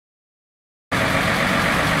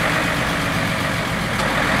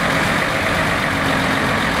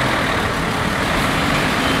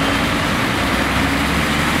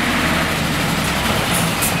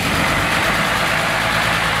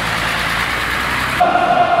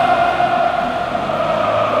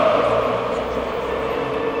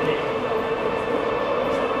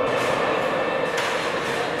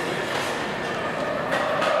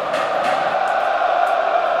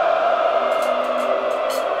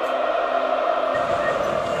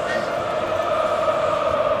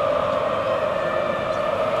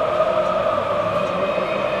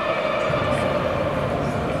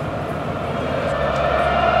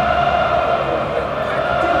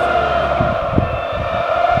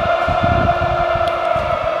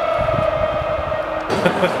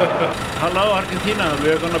Hello Argentina, we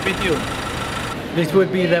are gonna beat you. This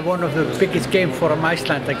would be one of the biggest games for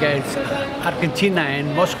Iceland against Argentina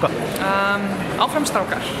in Moscow. Áfram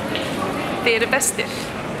strákar. Þið eru bestir.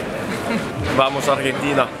 Vamos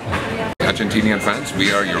Argentina. Argentinian fans,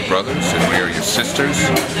 we are your brothers and we are your sisters,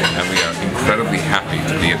 and we are incredibly happy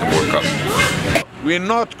to be in the World Cup. We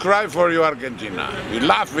not cry for you, Argentina. We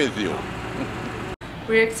laugh with you.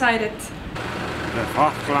 We're excited. The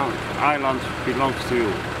Falkland Islands belongs to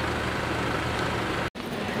you.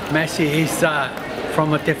 Messi is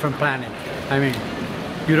from a different planet. I mean,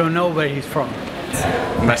 you don't know where he's from.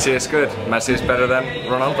 Messi is good. Messi is better than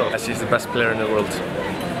Ronaldo. Messi is the best player in the world.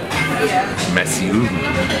 Messi.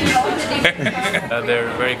 They're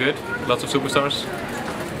very good. Lots of superstars.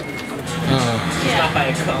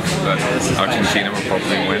 But Argentina will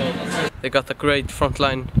probably win. They got a great front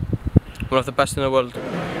line. One of the best in the world.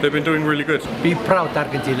 They've been doing really good. Be proud,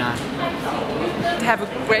 Argentina. To have a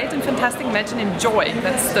great and fantastic match and enjoy.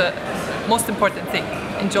 That's the most important thing.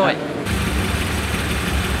 Enjoy.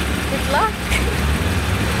 Good luck.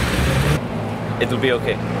 It'll be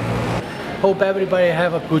okay. Hope everybody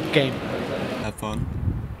have a good game. Have fun.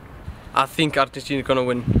 I think Argentina is gonna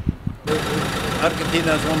win.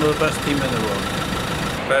 Argentina is one of the best teams in the world.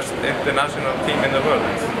 Best international team in the world.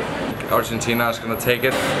 Argentina is gonna take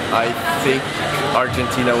it. I think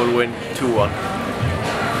Argentina will win 2-1.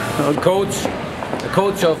 The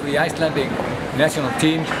coach of the Icelandic national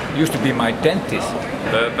team used to be my dentist.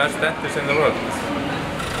 The best dentist in the world.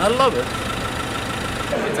 I love it.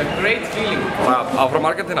 It's a great feeling. Áfram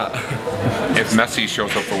Argentina. If Messi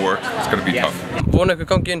shows up for work, it's going to be tough. Vona ykkur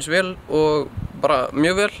gangi eins vel og bara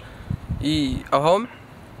mjög vel á HM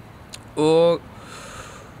og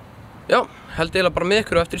já, held eiginlega bara með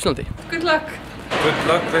ykkur á eftir Íslandi. Good luck. Good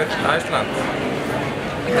luck with Iceland.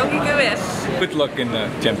 Gangi ykkur vel. Good luck in the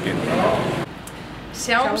champion.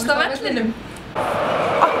 Sjáumst á vellinum.